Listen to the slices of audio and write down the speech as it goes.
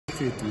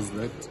it is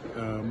that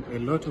a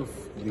lot of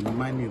the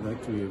money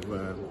that we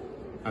have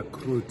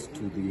accrued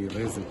to the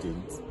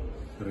residents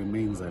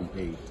remains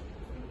unpaid.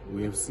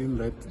 We have seen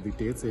that the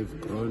debts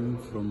have grown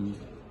from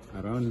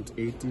around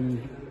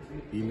 18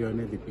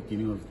 billion at the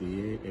beginning of the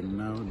year, and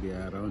now they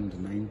are around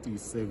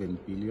 97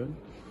 billion.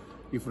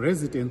 If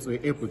residents were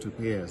able to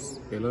pay us,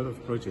 a lot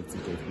of projects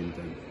would have been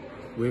done.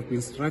 We have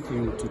been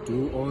struggling to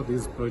do all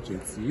these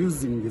projects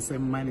using the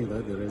same money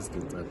that the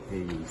residents are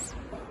paying us.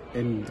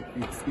 And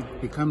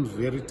it becomes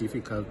very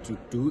difficult to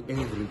do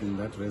everything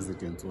that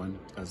residents want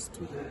us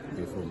to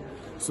perform.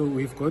 So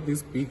we've got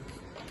this big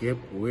gap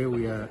where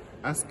we are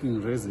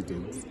asking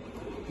residents,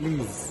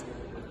 please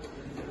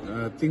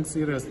think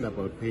seriously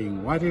about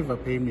paying. Whatever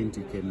payment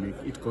you can make,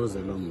 it goes a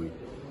long way.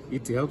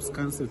 It helps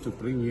council to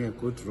bring you a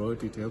good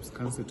road, it helps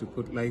council to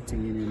put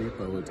lighting in your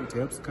neighborhood, it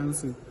helps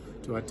council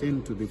to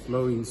attend to the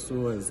flowing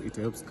sewers, it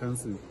helps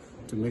council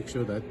to make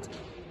sure that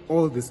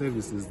all the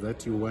services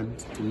that you want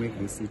to make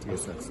the city a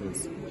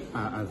success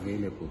are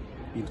available.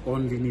 It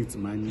only needs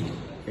money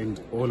and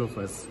all of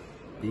us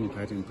being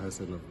part and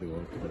parcel of the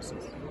whole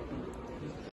process.